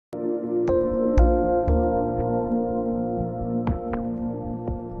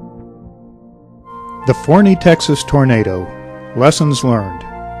The Forney, Texas tornado. Lessons learned.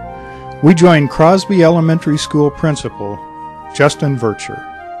 We joined Crosby Elementary School Principal Justin Vircher.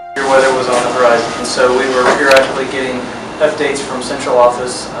 Your weather was on the horizon, and so we were periodically getting updates from central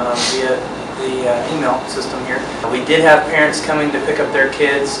office via the email system here. We did have parents coming to pick up their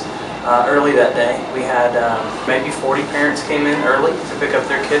kids early that day. We had maybe 40 parents came in early to pick up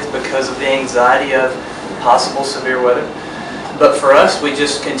their kids because of the anxiety of possible severe weather. But for us, we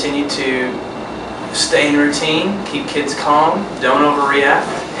just continued to stay in routine, keep kids calm, don't overreact,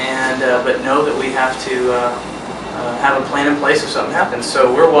 and but know that we have to have a plan in place if something happens.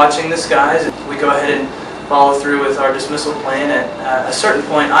 So we're watching the skies. We go ahead and follow through with our dismissal plan. At a certain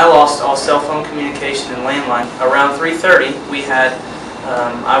point, I lost all cell phone communication and landline. Around 3:30, we had,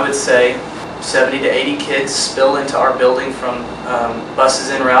 I would say, 70 to 80 kids spill into our building from buses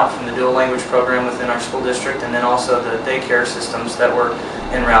en route from the dual language program within our school district, and then also the daycare systems that were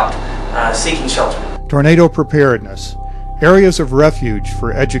en route seeking shelter. Tornado preparedness. Areas of refuge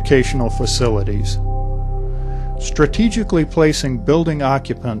for educational facilities. Strategically placing building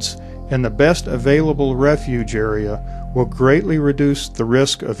occupants in the best available refuge area will greatly reduce the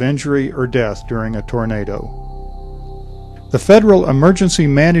risk of injury or death during a tornado. The Federal Emergency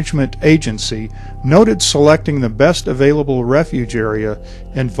Management Agency noted selecting the best available refuge area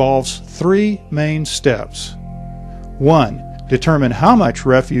involves 3 main steps. 1. Determine how much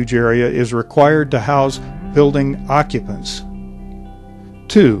refuge area is required to house building occupants.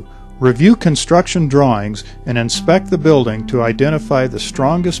 2. Review construction drawings and inspect the building to identify the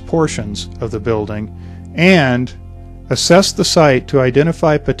strongest portions of the building, and assess the site to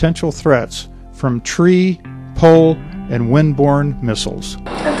identify potential threats from tree, pole, and windborne missiles.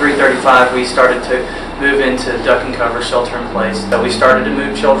 At 3:35, we started to move into duck and cover, shelter in place. We started to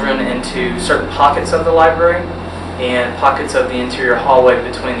move children into certain pockets of the library and pockets of the interior hallway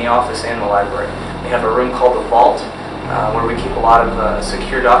between the office and the library. We have a room called the vault where we keep a lot of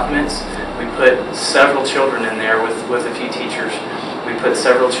secure documents. We put several children in there with a few teachers. We put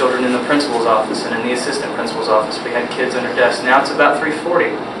several children in the principal's office and in the assistant principal's office. We had kids under desks. Now it's about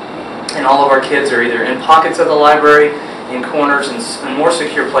 3:40. And all of our kids are either in pockets of the library, in corners, and more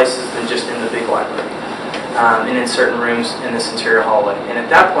secure places than just in the big library, and in certain rooms in this interior hallway. And at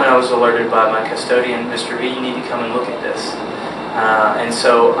that point I was alerted by my custodian, Mr. V, you need to come and look at this. And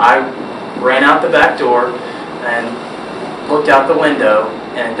so I ran out the back door and looked out the window,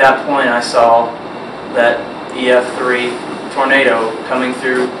 and at that point I saw that EF3 tornado coming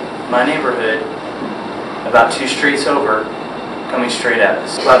through my neighborhood about 2 streets over, coming straight at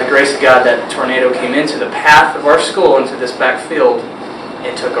us. By the grace of God, that tornado came into the path of our school, into this back field.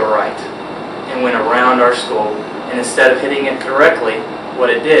 It took a right and went around our school. And instead of hitting it directly, what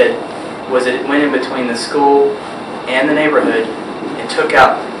it did was it went in between the school and the neighborhood and took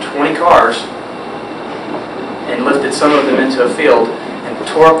out 20 cars and lifted some of them into a field and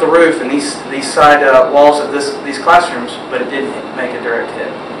tore up the roof and these side walls of these classrooms, but it didn't make a direct hit.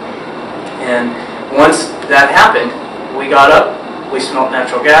 And once that happened, we got up. We smelled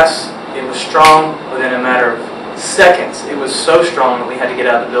natural gas. It was strong. Within a matter of seconds, it was so strong that we had to get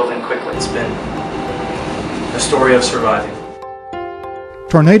out of the building quickly. It's been a story of surviving.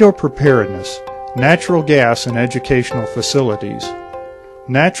 Tornado preparedness. Natural gas in educational facilities.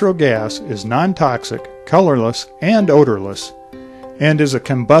 Natural gas is non-toxic, colorless, and odorless, and is a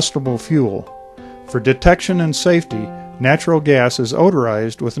combustible fuel. For detection and safety, natural gas is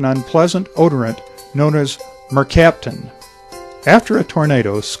odorized with an unpleasant odorant known as mercaptan. After a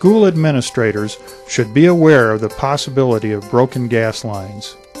tornado, school administrators should be aware of the possibility of broken gas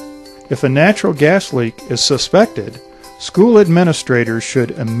lines. If a natural gas leak is suspected, school administrators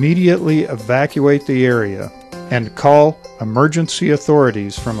should immediately evacuate the area and call emergency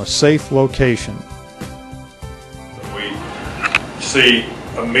authorities from a safe location. We see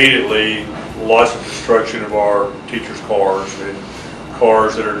immediately lots of destruction of our teachers' cars, and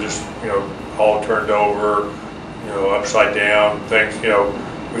cars that are just, all turned over, upside down, things,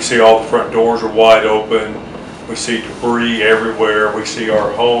 we see all the front doors are wide open. We see debris everywhere. We see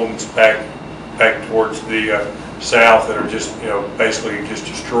our homes back towards the south that are just, basically just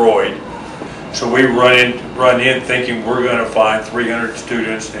destroyed. So we run in thinking we're going to find 300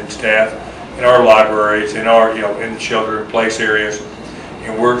 students and staff in our libraries, in our, in the shelter-in-place areas,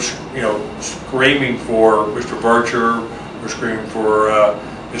 and we're, screaming for Mr. Vircher. We're screaming for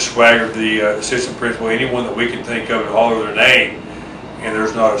Ms. Swagger, the assistant principal, anyone that we can think of and holler their name, and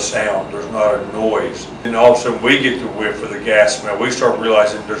there's not a sound, there's not a noise. And all of a sudden we get the whiff of the gas smell. We start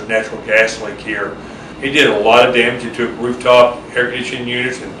realizing there's natural gas leak here. It did a lot of damage. It took rooftop air conditioning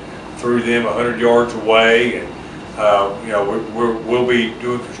units and threw them 100 yards away, and We'll be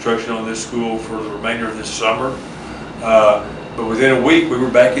doing construction on this school for the remainder of this summer. But within a week, we were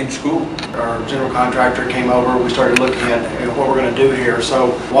back in school. Our general contractor came over. We started looking at what we're going to do here.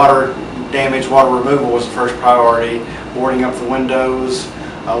 So water damage, water removal was the first priority. Boarding up the windows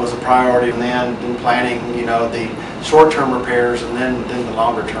was a priority, and then planning, the short-term repairs and then the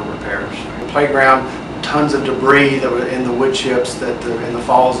longer-term repairs. The playground, tons of debris that were in the wood chips in the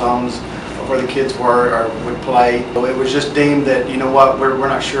fall zones where the kids would play. It was just deemed that, we're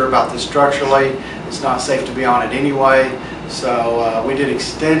not sure about this structurally. It's not safe to be on it anyway. So we did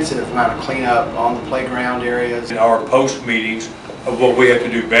extensive amount of cleanup on the playground areas. In our post meetings of what we have to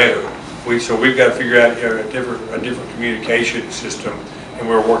do better. So we've got to figure out a different communication system, and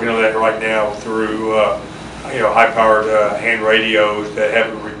we're working on that right now through high-powered hand radios that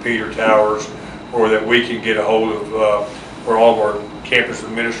have repeater towers, or that we can get a hold of where all of our campus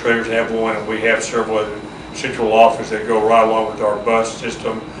administrators have one, and we have several at the central office that go right along with our bus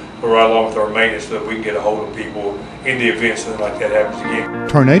system, go right along with our maintenance, so that we can get a hold of people in the event something like that happens again.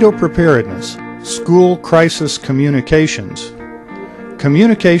 Tornado preparedness, school crisis communications.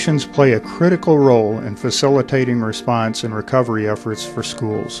 Communications play a critical role in facilitating response and recovery efforts for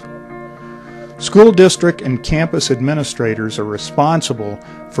schools. School district and campus administrators are responsible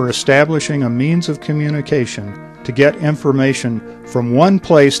for establishing a means of communication to get information from one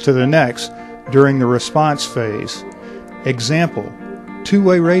place to the next during the response phase. Example,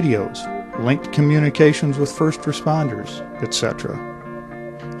 two-way radios, linked communications with first responders, etc.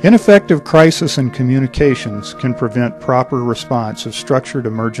 Ineffective crisis and communications can prevent proper response of structured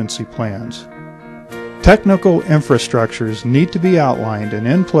emergency plans. Technical infrastructures need to be outlined and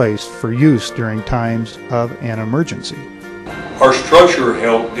in place for use during times of an emergency. Our structure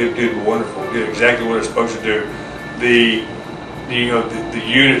did wonderful, did exactly what it's supposed to do. The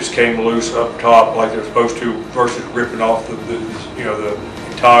units came loose up top like they're supposed to, versus ripping off the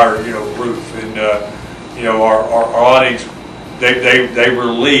entire roof, and our awnings they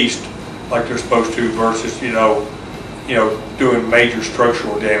released like they're supposed to, versus doing major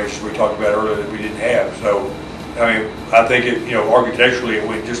structural damage as we talked about earlier that we didn't have. So I think architecturally it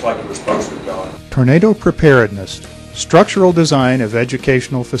went just like it was supposed to have gone. Tornado preparedness, structural design of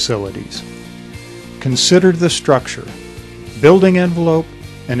educational facilities. Consider the structure, building envelope,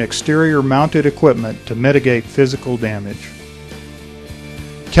 and exterior mounted equipment to mitigate physical damage.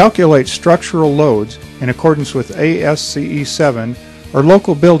 Calculate structural loads in accordance with ASCE 7 or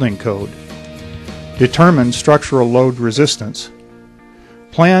local building code. Determine structural load resistance.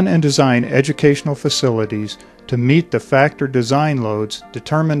 Plan and design educational facilities to meet the factor design loads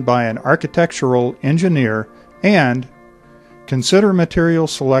determined by an architectural engineer, and consider material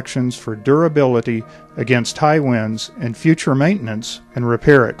selections for durability against high winds and future maintenance and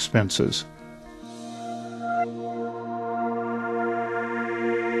repair expenses.